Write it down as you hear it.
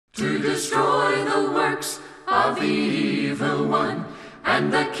to destroy the works of the evil one,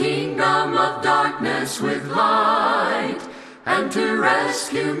 and the kingdom of darkness with light, and to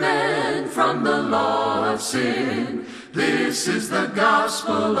rescue men from the law of sin. This is the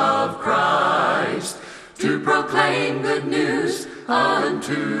gospel of Christ, to proclaim good news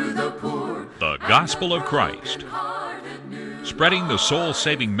unto the poor. The gospel of Christ, spreading the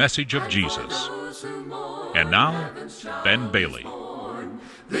soul-saving message of Jesus. And now, Ben Bailey.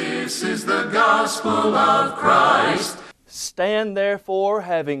 This is the gospel of Christ. Stand therefore,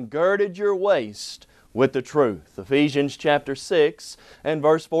 having girded your waist with the truth. Ephesians chapter 6 and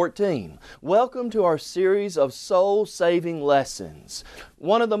verse 14. Welcome to our series of soul-saving lessons.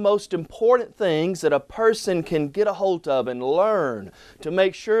 One of the most important things that a person can get a hold of and learn to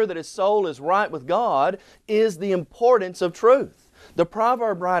make sure that his soul is right with God is the importance of truth. The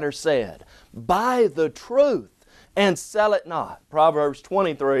proverb writer said, "Buy the truth and sell it not." Proverbs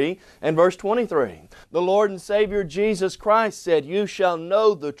 23 and verse 23. The Lord and Savior Jesus Christ said, "You shall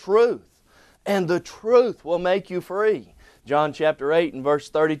know the truth, and the truth will make you free." John chapter 8 and verse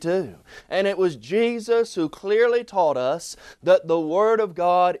 32. And it was Jesus who clearly taught us that the Word of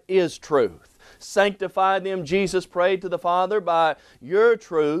God is truth. "Sanctify them," Jesus prayed to the Father, "by your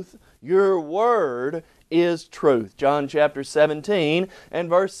truth, your Word is truth." John chapter 17 and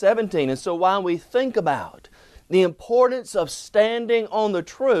verse 17. And so while we think about the importance of standing on the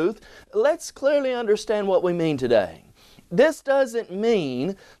truth, let's clearly understand what we mean today. This doesn't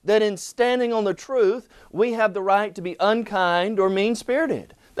mean that in standing on the truth, we have the right to be unkind or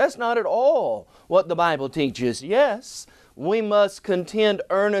mean-spirited. That's not at all what the Bible teaches. Yes, we must contend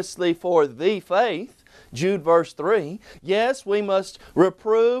earnestly for the faith, Jude verse 3. Yes, we must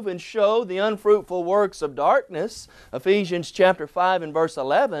reprove and show the unfruitful works of darkness, Ephesians chapter 5 and verse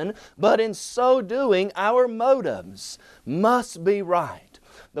 11, but in so doing, our motives must be right.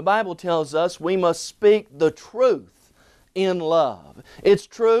 The Bible tells us we must speak the truth in love. It's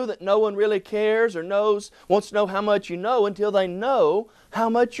true that no one really cares or wants to know how much you know until they know how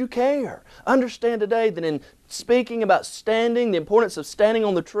much you care. Understand today that in speaking about standing, the importance of standing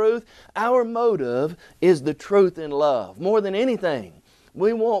on the truth, our motive is the truth in love. More than anything,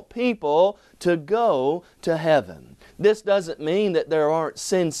 we want people to go to heaven. This doesn't mean that there aren't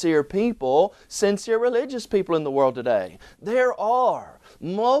sincere people, sincere religious people in the world today. There are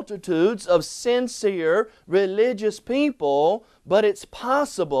multitudes of sincere religious people, but it's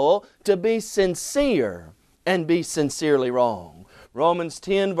possible to be sincere and be sincerely wrong. Romans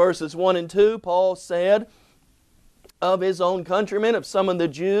 10 verses 1 and 2, Paul said of his own countrymen, of some of the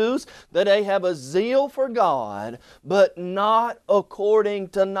Jews, that they have a zeal for God, but not according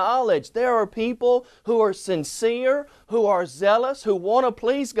to knowledge. There are people who are sincere, who are zealous, who want to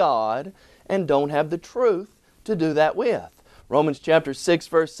please God, and don't have the truth to do that with. Romans chapter 6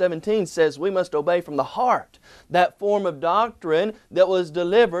 verse 17 says we must obey from the heart that form of doctrine that was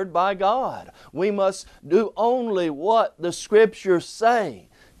delivered by God. We must do only what the Scriptures say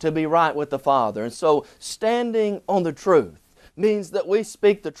to be right with the Father. And so standing on the truth means that we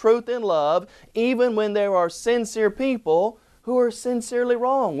speak the truth in love even when there are sincere people who are sincerely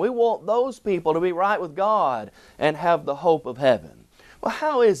wrong. We want those people to be right with God and have the hope of heaven. Well,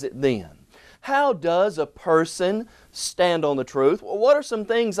 how is it then? How does a person stand on the truth? Well, what are some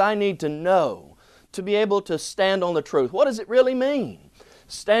things I need to know to be able to stand on the truth? What does it really mean?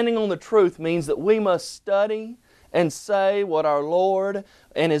 Standing on the truth means that we must study and say what our Lord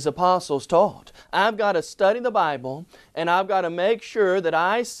and His apostles taught. I've got to study the Bible, and I've got to make sure that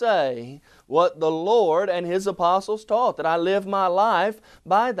I say what the Lord and His apostles taught, that I live my life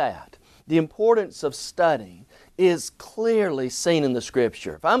by that. The importance of studying is clearly seen in the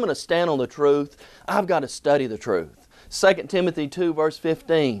Scripture. If I'm going to stand on the truth, I've got to study the truth. 2 Timothy 2 verse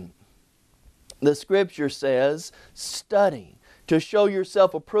 15, the Scripture says, "Study to show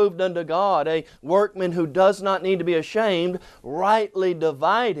yourself approved unto God, a workman who does not need to be ashamed, rightly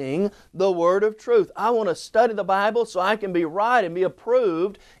dividing the word of truth." I want to study the Bible so I can be right and be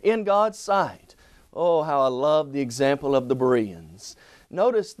approved in God's sight. Oh, how I love the example of the Bereans.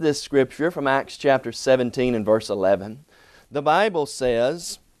 Notice this Scripture from Acts chapter 17 and verse 11. The Bible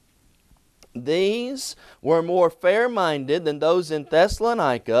says, "These were more fair-minded than those in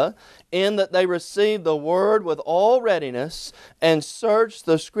Thessalonica, in that they received the Word with all readiness, and searched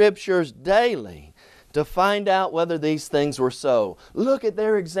the Scriptures daily to find out whether these things were so." Look at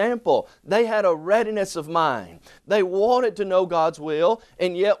their example. They had a readiness of mind. They wanted to know God's will,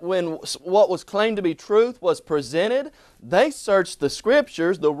 and yet when what was claimed to be truth was presented, they searched the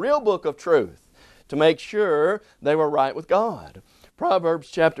Scriptures, the real book of truth, to make sure they were right with God. Proverbs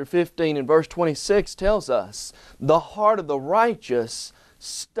chapter 15 and verse 26 tells us, "The heart of the righteous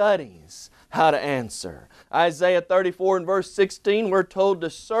studies how to answer. Isaiah 34 and verse 16, we're told to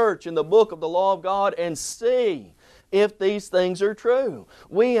search in the book of the law of God and see if these things are true.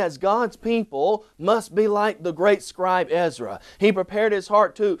 We as God's people must be like the great scribe Ezra. He prepared his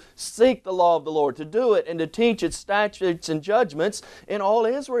heart to seek the law of the Lord, to do it and to teach its statutes and judgments in all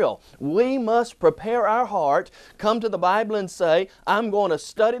Israel. We must prepare our heart, come to the Bible and say, I'm going to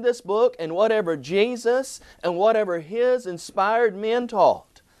study this book, and whatever Jesus and whatever His inspired men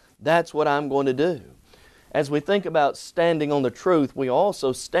taught, that's what I'm going to do. As we think about standing on the truth, we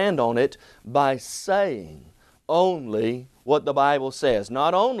also stand on it by saying only what the Bible says.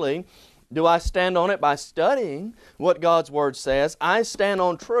 Not only do I stand on it by studying what God's Word says, I stand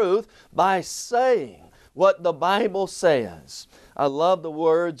on truth by saying what the Bible says. I love the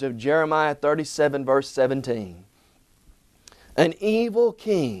words of Jeremiah 37 verse 17. An evil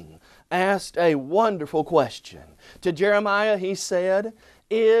king asked a wonderful question. To Jeremiah he said,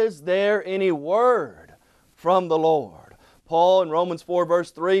 "Is there any word from the Lord?" Paul in Romans 4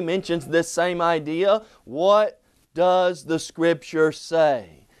 verse 3 mentions this same idea. What does the Scripture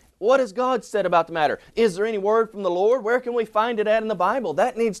say? What has God said about the matter? Is there any word from the Lord? Where can we find it at in the Bible?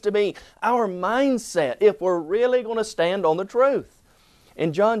 That needs to be our mindset if we're really going to stand on the truth.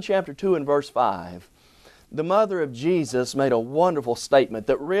 In John chapter 2 and verse 5, the mother of Jesus made a wonderful statement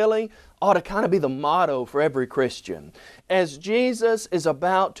that really ought to kind of be the motto for every Christian. As Jesus is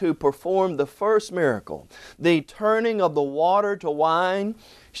about to perform the first miracle, the turning of the water to wine,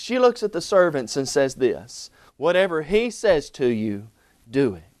 she looks at the servants and says this, "Whatever He says to you,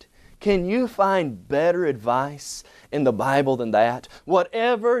 do it." Can you find better advice in the Bible than that?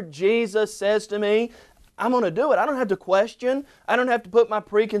 Whatever Jesus says to me, I'm going to do it. I don't have to question. I don't have to put my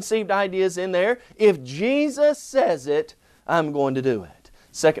preconceived ideas in there. If Jesus says it, I'm going to do it.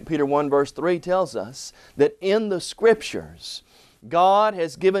 2 Peter 1 verse 3 tells us that in the Scriptures, God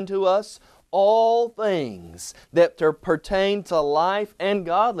has given to us all things that pertain to life and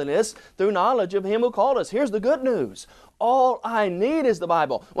godliness through knowledge of Him who called us. Here's the good news. All I need is the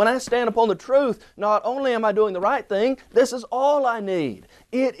Bible. When I stand upon the truth, not only am I doing the right thing, this is all I need.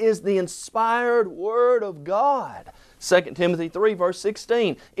 It is the inspired Word of God. 2 Timothy 3 verse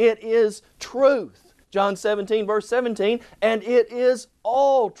 16. It is truth. John 17 verse 17. And it is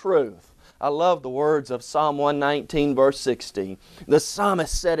all truth. I love the words of Psalm 119 verse 60. The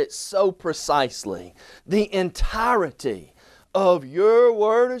psalmist said it so precisely. The entirety of your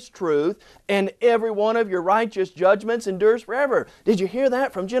word is truth, and every one of your righteous judgments endures forever. Did you hear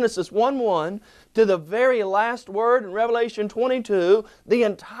that? From Genesis 1:1 to the very last word in Revelation 22, the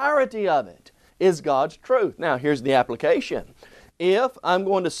entirety of it is God's truth. Now here's the application. If I'm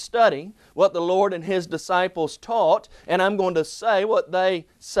going to study what the Lord and His disciples taught, and I'm going to say what they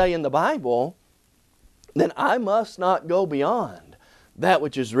say in the Bible, then I must not go beyond that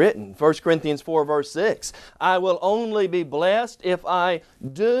which is written. 1 Corinthians 4 verse 6. I will only be blessed if I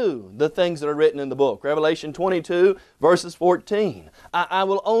do the things that are written in the book. Revelation 22 verses 14. I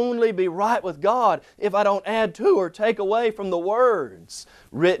will only be right with God if I don't add to or take away from the words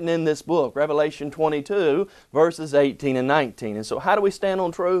written in this book. Revelation 22 verses 18 and 19. And so how do we stand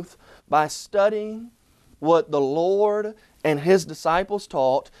on truth? By studying what the Lord and His disciples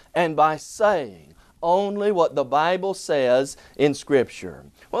taught, and by saying only what the Bible says in Scripture.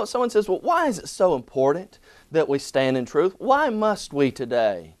 Well, someone says, well, why is it so important that we stand in truth? Why must we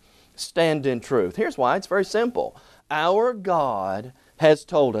today stand in truth? Here's why. It's very simple. Our God has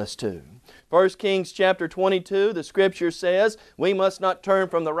told us to. 1 Kings chapter 22, the Scripture says, we must not turn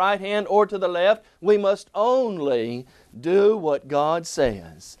from the right hand or to the left. We must only do what God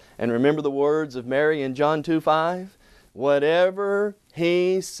says. And remember the words of Mary in John 2:5? Whatever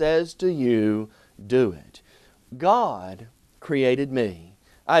He says to you, do it. God created me.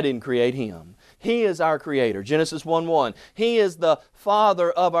 I didn't create Him. He is our Creator. Genesis 1:1. He is the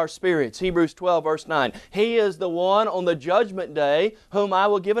Father of our spirits. Hebrews 12 verse 9. He is the one on the judgment day whom I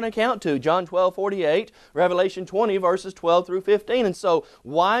will give an account to. John 12:48. Revelation 20 verses 12 through 15. And so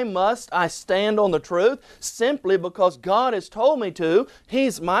why must I stand on the truth? Simply because God has told me to.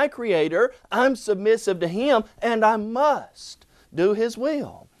 He's my Creator. I'm submissive to Him, and I must do His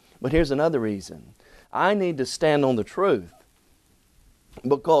will. But here's another reason. I need to stand on the truth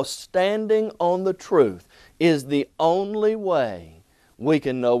because standing on the truth is the only way we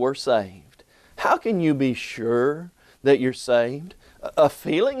can know we're saved. How can you be sure that you're saved? A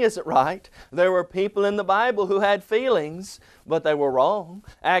feeling isn't right. There were people in the Bible who had feelings, but they were wrong.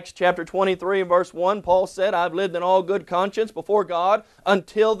 Acts chapter 23 verse 1, Paul said, I've lived in all good conscience before God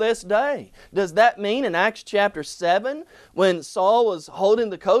until this day. Does that mean in Acts chapter 7, when Saul was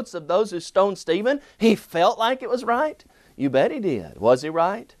holding the coats of those who stoned Stephen, he felt like it was right? You bet he did. Was he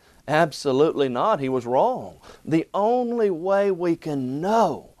right? Absolutely not. He was wrong. The only way we can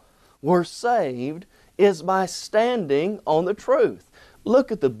know we're saved is by standing on the truth.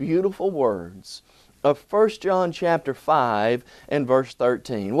 Look at the beautiful words of 1 John chapter 5 and verse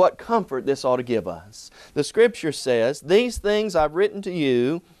 13. What comfort this ought to give us. The Scripture says, "These things I've written to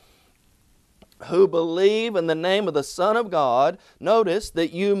you who believe in the name of the Son of God," notice,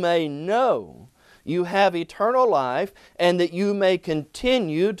 "that you may know you have eternal life, and that you may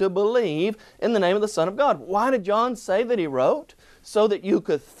continue to believe in the name of the Son of God." Why did John say that he wrote? So that you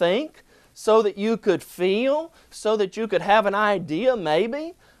could think, so that you could feel, so that you could have an idea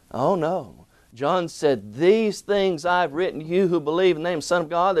maybe? Oh no. John said, "These things I've written to you who believe in the name of the Son of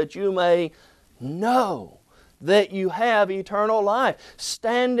God, that you may know that you have eternal life."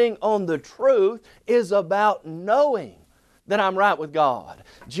 Standing on the truth is about knowing that I'm right with God.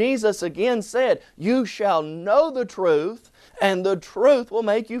 Jesus again said, "You shall know the truth, and the truth will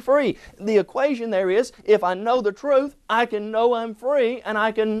make you free." The equation there is, if I know the truth, I can know I'm free, and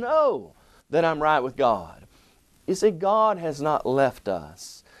I can know that I'm right with God. You see, God has not left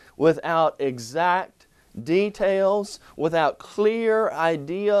us without exact details, without clear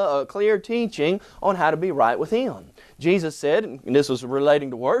idea, clear teaching on how to be right with Him. Jesus said, and this was relating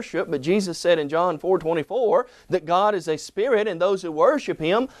to worship, but Jesus said in John 4:24 that God is a spirit, and those who worship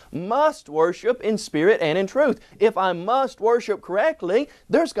Him must worship in spirit and in truth. If I must worship correctly,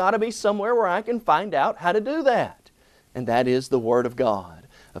 there's got to be somewhere where I can find out how to do that. And that is the Word of God.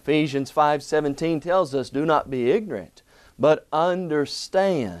 Ephesians 5:17 tells us, "Do not be ignorant, but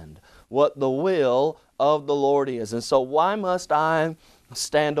understand what the will of the Lord is." And so why must I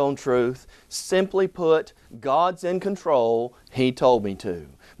stand on truth? Simply put, God's in control. He told me to.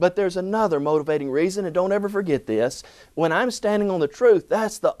 But there's another motivating reason, and don't ever forget this. When I'm standing on the truth,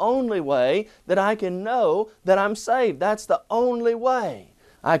 that's the only way that I can know that I'm saved. That's the only way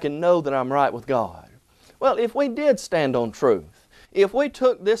I can know that I'm right with God. Well, if we did stand on truth, if we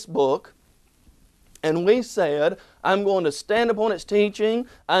took this book and we said, I'm going to stand upon its teaching,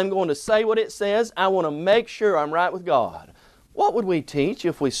 I'm going to say what it says, I want to make sure I'm right with God, what would we teach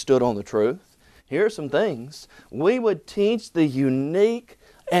if we stood on the truth? Here are some things. We would teach the unique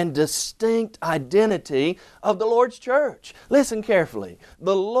and distinct identity of the Lord's church. Listen carefully.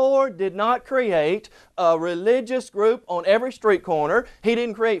 The Lord did not create a religious group on every street corner. He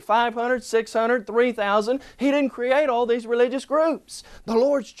didn't create 500, 600, 3,000. He didn't create all these religious groups. The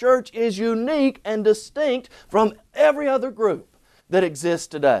Lord's church is unique and distinct from every other group that exists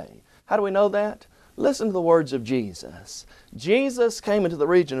today. How do we know that? Listen to the words of Jesus. Jesus came into the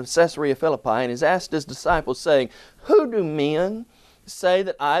region of Caesarea Philippi and has asked His disciples, saying, "Who do men say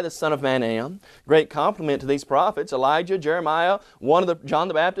that I, the Son of Man, am?" Great compliment to these prophets, Elijah, Jeremiah, John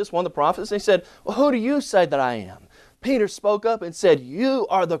the Baptist, one of the prophets. And he said, "Well, who do you say that I am?" Peter spoke up and said, "You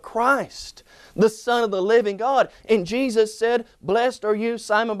are the Christ, the Son of the living God." And Jesus said, "Blessed are you,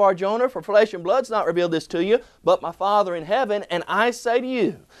 Simon Bar-Jonah, for flesh and blood's not revealed this to you, but my Father in heaven. And I say to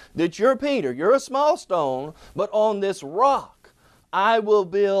you that you're Peter, you're a small stone, but on this rock I will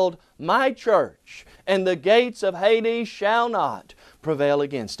build my church, and the gates of Hades shall not prevail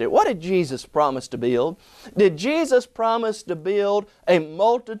against it." What did Jesus promise to build? Did Jesus promise to build a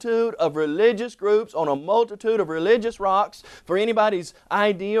multitude of religious groups on a multitude of religious rocks for anybody's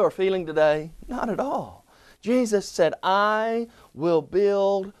idea or feeling today? Not at all. Jesus said, "I will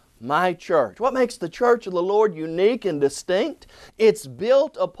build my church." What makes the church of the Lord unique and distinct? It's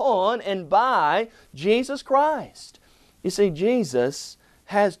built upon and by Jesus Christ. You see, Jesus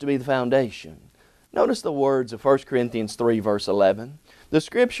has to be the foundation. Notice the words of 1 Corinthians 3 verse 11. The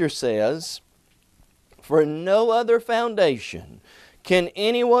Scripture says, "For no other foundation can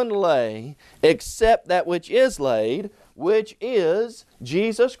anyone lay except that which is laid, which is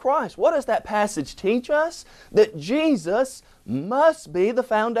Jesus Christ." What does that passage teach us? That Jesus must be the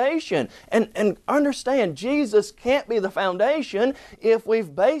foundation. And understand, Jesus can't be the foundation if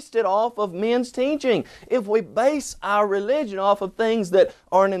we've based it off of men's teaching, if we base our religion off of things that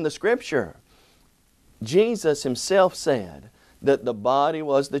aren't in the Scripture. Jesus Himself said that the body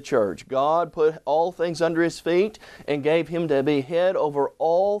was the church. God put all things under His feet and gave Him to be head over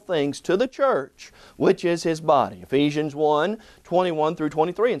all things to the church, which is His body. Ephesians 1, 21 through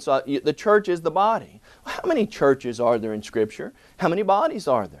 23. And so the church is the body. How many churches are there in Scripture? How many bodies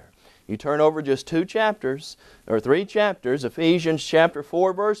are there? You turn over just 2 chapters, or 3 chapters, Ephesians chapter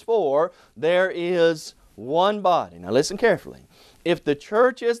 4, verse 4, there is one body. Now listen carefully. If the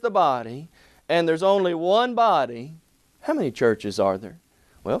church is the body, and there's only one body, how many churches are there?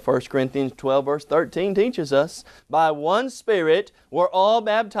 Well, 1 Corinthians 12 verse 13 teaches us, "By one Spirit we're all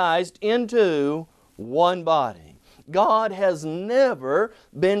baptized into one body, God has never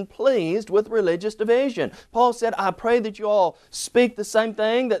been pleased with religious division. Paul said, I pray that you all speak the same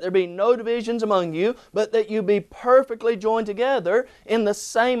thing, that there be no divisions among you, but that you be perfectly joined together in the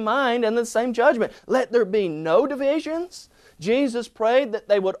same mind and the same judgment. Let there be no divisions. Jesus prayed that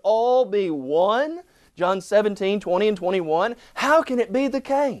they would all be one. John 17, 20 and 21. How can it be the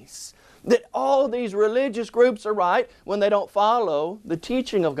case that all these religious groups are right when they don't follow the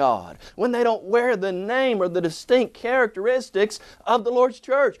teaching of God, when they don't wear the name or the distinct characteristics of the Lord's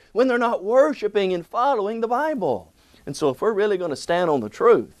church, when they're not worshiping and following the Bible? And so if we're really going to stand on the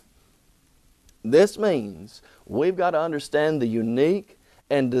truth, this means we've got to understand the unique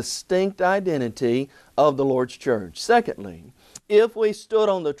and distinct identity of the Lord's church. Secondly, if we stood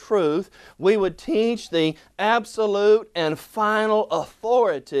on the truth, we would teach the absolute and final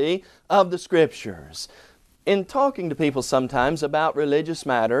authority of the Scriptures. In talking to people sometimes about religious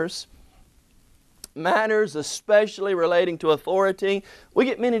matters especially relating to authority, we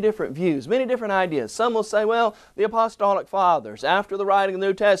get many different views, many different ideas. Some will say, well, the Apostolic Fathers, after the writing of the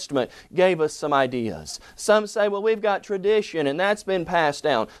New Testament, gave us some ideas. Some say, well, we've got tradition and that's been passed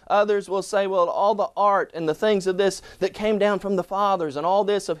down. Others will say, well, all the art and the things of this that came down from the Fathers and all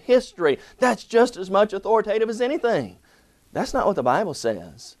this of history, that's just as much authoritative as anything. That's not what the Bible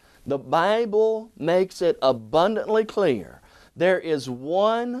says. The Bible makes it abundantly clear. There is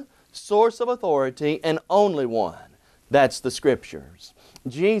one source of authority and only one. That's the Scriptures.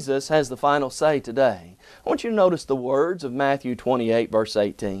 Jesus has the final say today. I want you to notice the words of Matthew 28 verse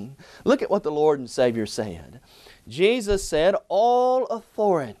 18. Look at what the Lord and Savior said. Jesus said, all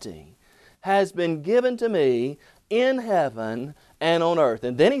authority has been given to me in heaven and on earth.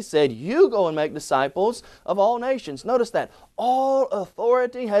 And then He said, you go and make disciples of all nations. Notice that. All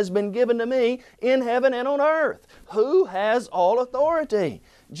authority has been given to me in heaven and on earth. Who has all authority?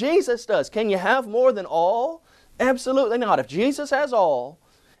 Jesus does. Can you have more than all? Absolutely not. If Jesus has all,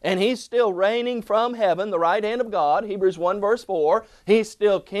 and He's still reigning from heaven, the right hand of God, Hebrews 1 verse 4, He's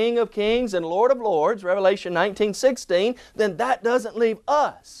still King of kings and Lord of lords, Revelation 19:16, then that doesn't leave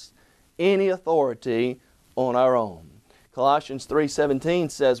us any authority on our own. Colossians 3:17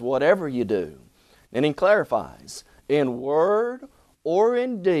 says, whatever you do, and He clarifies, in word or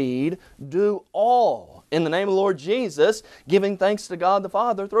in deed, do all in the name of the Lord Jesus, giving thanks to God the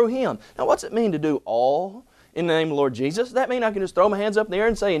Father through Him. Now what's it mean to do all in the name of the Lord Jesus? Does that mean I can just throw my hands up in the air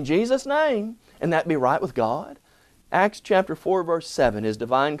and say, in Jesus' name, and that be right with God? Acts chapter 4 verse 7 is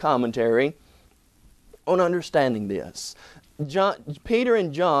divine commentary on understanding this. Peter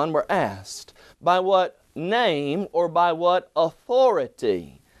and John were asked, by what name or by what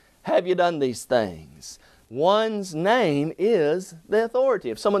authority have you done these things? One's name is the authority.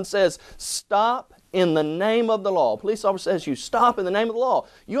 If someone says, stop in the name of the law, a police officer says, you stop in the name of the law,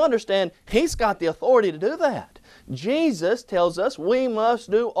 you understand he's got the authority to do that. Jesus tells us we must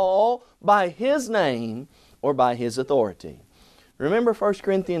do all by His name or by His authority. Remember 1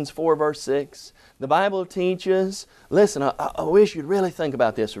 Corinthians 4 verse 6? The Bible teaches, listen, I wish you'd really think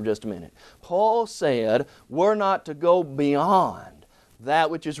about this for just a minute. Paul said we're not to go beyond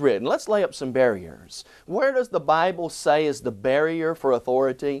that which is written. Let's lay up some barriers. Where does the Bible say is the barrier for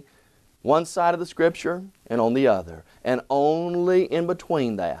authority? One side of the Scripture and on the other. And only in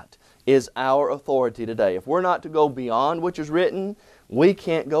between that is our authority today. If we're not to go beyond which is written, we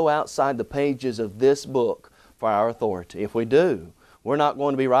can't go outside the pages of this book for our authority. If we do, we're not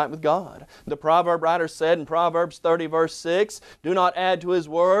going to be right with God. The proverb writer said in Proverbs 30 verse 6, do not add to His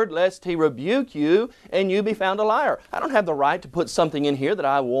word lest He rebuke you and you be found a liar. I don't have the right to put something in here that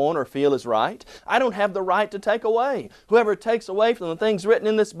I want or feel is right. I don't have the right to take away. Whoever takes away from the things written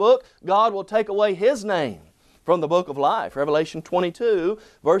in this book, God will take away His name from the book of life. Revelation 22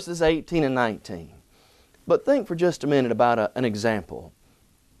 verses 18 and 19. But think for just a minute about an example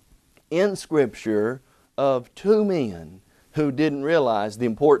in Scripture of two men who didn't realize the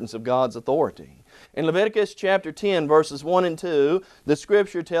importance of God's authority. In Leviticus chapter 10 verses 1 and 2, the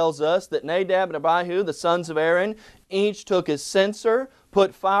Scripture tells us that Nadab and Abihu, the sons of Aaron, each took his censer,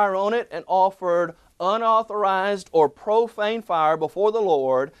 put fire on it, and offered unauthorized or profane fire before the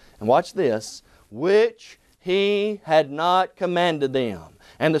Lord, and watch this, which He had not commanded them.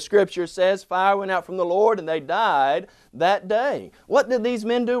 And the Scripture says fire went out from the Lord and they died that day. What did these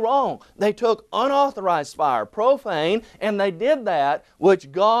men do wrong? They took unauthorized fire, profane, and they did that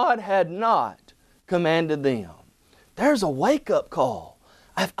which God had not commanded them. There's a wake-up call.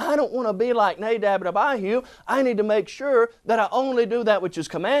 If I don't want to be like Nadab and Abihu, I need to make sure that I only do that which is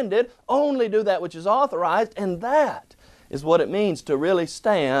commanded, only do that which is authorized, and that is what it means to really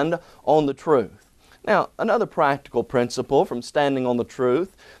stand on the truth. Now, another practical principle from standing on the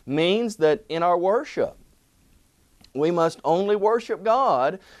truth means that in our worship, We must only worship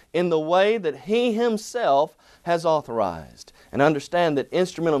God in the way that He Himself has authorized. And understand that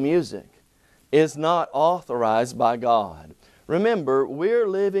instrumental music is not authorized by God. Remember, we're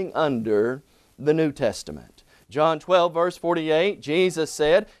living under the New Testament. John 12, verse 48, Jesus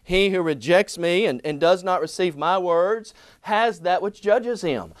said, "He who rejects me and does not receive my words has that which judges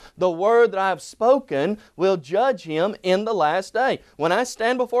him. The word that I have spoken will judge him in the last day." When I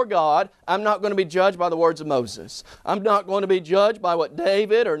stand before God, I'm not going to be judged by the words of Moses. I'm not going to be judged by what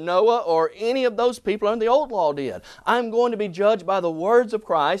David or Noah or any of those people under the old law did. I'm going to be judged by the words of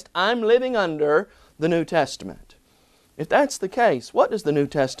Christ. I'm living under the New Testament. If that's the case, what does the New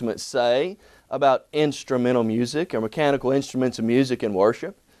Testament say about instrumental music or mechanical instruments of music in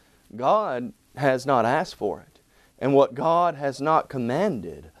worship? God has not asked for it. And what God has not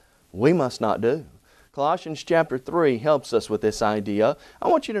commanded, we must not do. Colossians chapter 3 helps us with this idea. I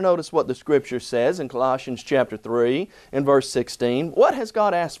want you to notice what the Scripture says in Colossians chapter 3 in verse 16. What has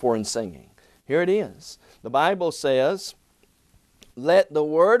God asked for in singing? Here it is. The Bible says, "Let the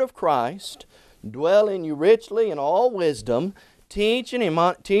word of Christ dwell in you richly in all wisdom, teaching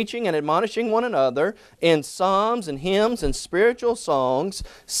and admonishing one another in psalms and hymns and spiritual songs,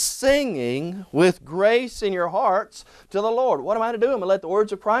 singing with grace in your hearts to the Lord." What am I to do? I'm to let the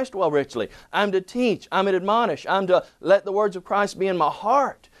words of Christ dwell richly. I'm to teach. I'm to admonish. I'm to let the words of Christ be in my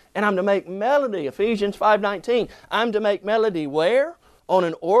heart. And I'm to make melody. Ephesians 5:19. I'm to make melody where? On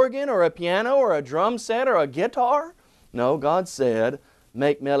an organ or a piano or a drum set or a guitar? No, God said,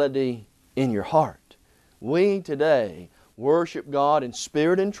 make melody in your heart. We today worship God in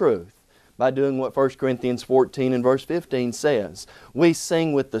spirit and truth by doing what 1 Corinthians 14 and verse 15 says. We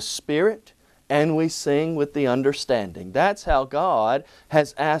sing with the Spirit and we sing with the understanding. That's how God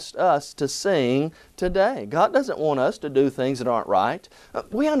has asked us to sing today. God doesn't want us to do things that aren't right.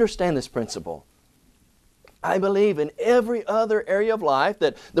 We understand this principle. I believe in every other area of life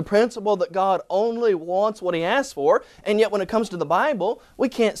that the principle that God only wants what He asks for, and yet when it comes to the Bible, we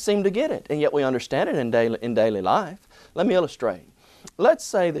can't seem to get it, and yet we understand it in daily life. Let me illustrate. Let's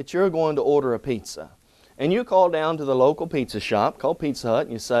say that you're going to order a pizza, and you call down to the local pizza shop, call Pizza Hut,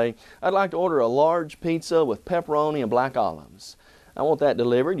 and you say, "I'd like to order a large pizza with pepperoni and black olives. I want that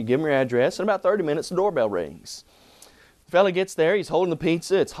delivered." You give them your address, and in about 30 minutes the doorbell rings. The fella gets there, he's holding the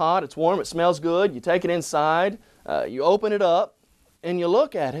pizza, it's hot, it's warm, it smells good. You take it inside, you open it up, and you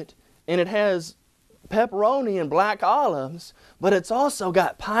look at it, and it has pepperoni and black olives, but it's also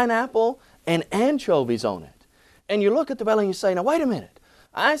got pineapple and anchovies on it. And you look at the fella and you say, "Now wait a minute,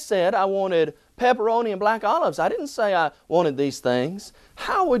 I said I wanted pepperoni and black olives. I didn't say I wanted these things."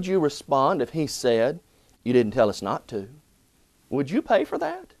 How would you respond if he said, "You didn't tell us not to"? Would you pay for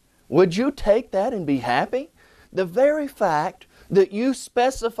that? Would you take that and be happy? The very fact that you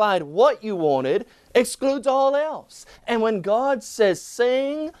specified what you wanted excludes all else. And when God says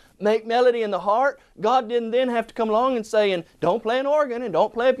sing, make melody in the heart, God didn't then have to come along and say, "And don't play an organ, and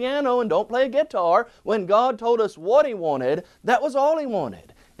don't play a piano, and don't play a guitar." When God told us what He wanted, that was all He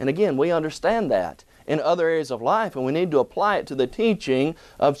wanted. And again, we understand that in other areas of life, and we need to apply it to the teaching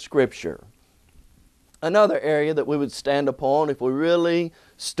of Scripture. Another area that we would stand upon if we really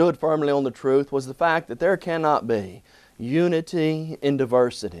stood firmly on the truth was the fact that there cannot be unity in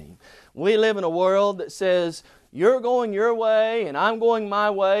diversity. We live in a world that says, you're going your way and I'm going my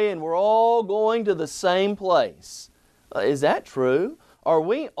way and we're all going to the same place. Is that true? Are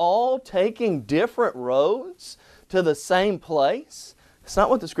we all taking different roads to the same place? It's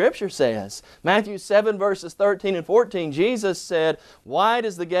not what the Scripture says. Matthew 7 verses 13 and 14, Jesus said, "Wide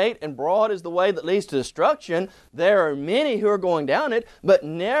is the gate and broad is the way that leads to destruction. There are many who are going down it, but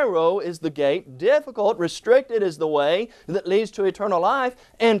narrow is the gate, difficult, restricted is the way that leads to eternal life,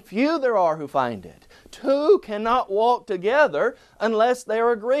 and few there are who find it. Two cannot walk together unless they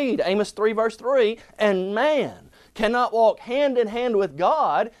are agreed." Amos 3 verse 3, "And man cannot walk hand in hand with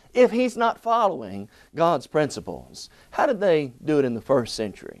God if he's not following God's principles." How did they do it in the first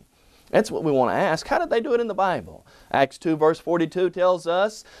century? That's what we want to ask. How did they do it in the Bible? Acts 2 verse 42 tells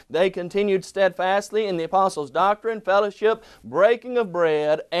us, "They continued steadfastly in the apostles' doctrine, fellowship, breaking of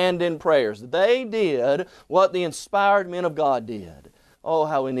bread, and in prayers." They did what the inspired men of God did. Oh,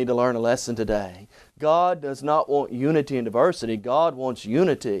 how we need to learn a lesson today. God does not want unity and diversity. God wants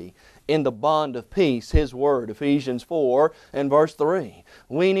unity in the bond of peace, His Word, Ephesians 4 and verse 3.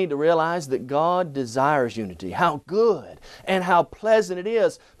 We need to realize that God desires unity. How good and how pleasant it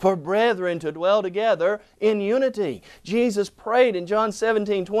is for brethren to dwell together in unity. Jesus prayed in John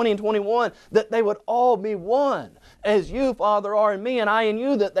 17, 20 and 21 that they would all be one. "As you, Father, are in me and I in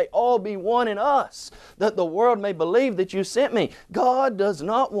you, that they all be one in us, that the world may believe that you sent me." God does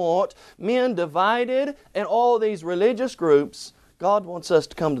not want men divided united in all these religious groups, God wants us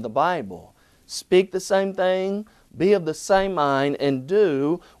to come to the Bible, speak the same thing, be of the same mind, and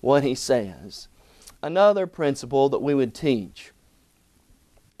do what He says. Another principle that we would teach,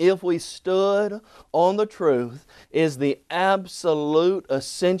 if we stood on the truth, is the absolute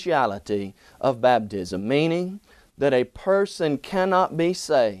essentiality of baptism, meaning that a person cannot be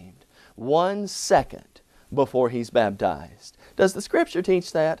saved 1 second before he's baptized. Does the Scripture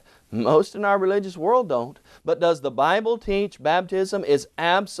teach that? Most in our religious world don't. But does the Bible teach baptism is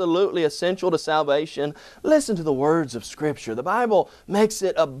absolutely essential to salvation? Listen to the words of Scripture. The Bible makes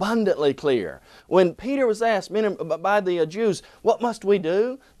it abundantly clear. When Peter was asked by the Jews, what must we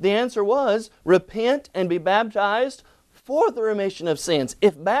do? The answer was, repent and be baptized for the remission of sins.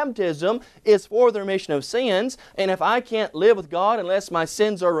 If baptism is for the remission of sins, and if I can't live with God unless my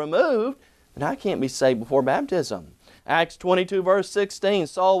sins are removed, then I can't be saved before baptism. Acts 22 verse 16,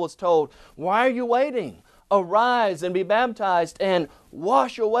 Saul was told, why are you waiting? Arise and be baptized and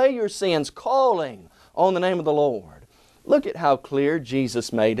wash away your sins, calling on the name of the Lord. Look at how clear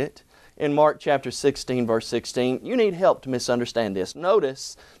Jesus made it in Mark chapter 16 verse 16. You need help to misunderstand this.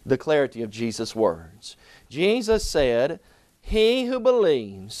 Notice the clarity of Jesus' words. Jesus said, he who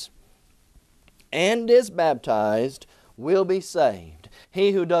believes and is baptized will be saved.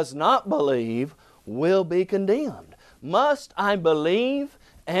 He who does not believe will be condemned. Must I believe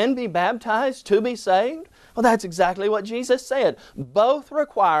and be baptized to be saved? Well, that's exactly what Jesus said. Both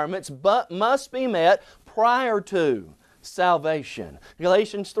requirements must be met prior to salvation.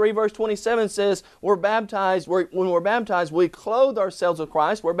 Galatians 3 verse 27 says, when we're baptized, we clothe ourselves with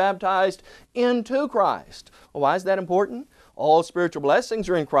Christ. We're baptized into Christ. Well, why is that important? All spiritual blessings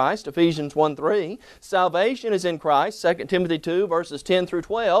are in Christ, Ephesians 1:3. Salvation is in Christ, 2 Timothy 2 verses 10 through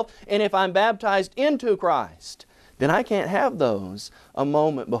 12. And if I'm baptized into Christ, then I can't have those a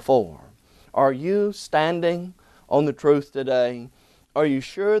moment before. Are you standing on the truth today? Are you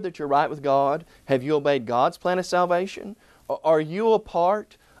sure that you're right with God? Have you obeyed God's plan of salvation? Are you a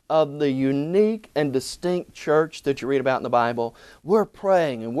part of the unique and distinct church that you read about in the Bible? We're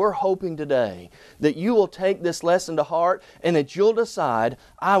praying and we're hoping today that you will take this lesson to heart and that you'll decide,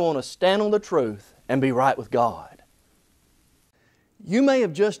 I want to stand on the truth and be right with God. You may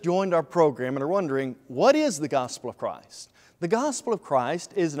have just joined our program and are wondering, what is the Gospel of Christ? The Gospel of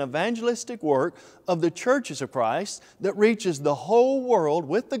Christ is an evangelistic work of the churches of Christ that reaches the whole world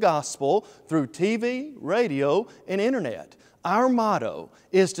with the Gospel through TV, radio, and Internet. Our motto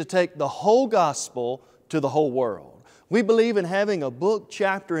is to take the whole Gospel to the whole world. We believe in having a book,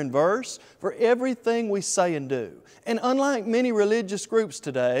 chapter, and verse for everything we say and do. And unlike many religious groups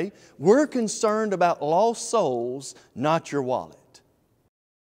today, we're concerned about lost souls, not your wallet.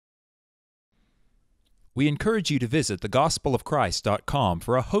 We encourage you to visit thegospelofchrist.com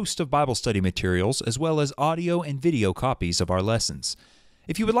for a host of Bible study materials as well as audio and video copies of our lessons.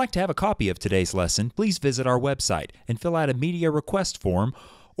 If you would like to have a copy of today's lesson, please visit our website and fill out a media request form,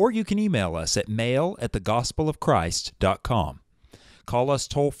 or you can email us at mail@thegospelofchrist.com. Call us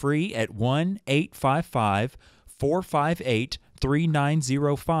toll-free at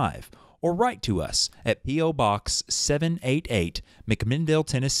 1-855-458-3905 or write to us at P.O. Box 788, McMinnville,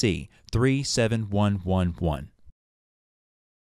 Tennessee 37111.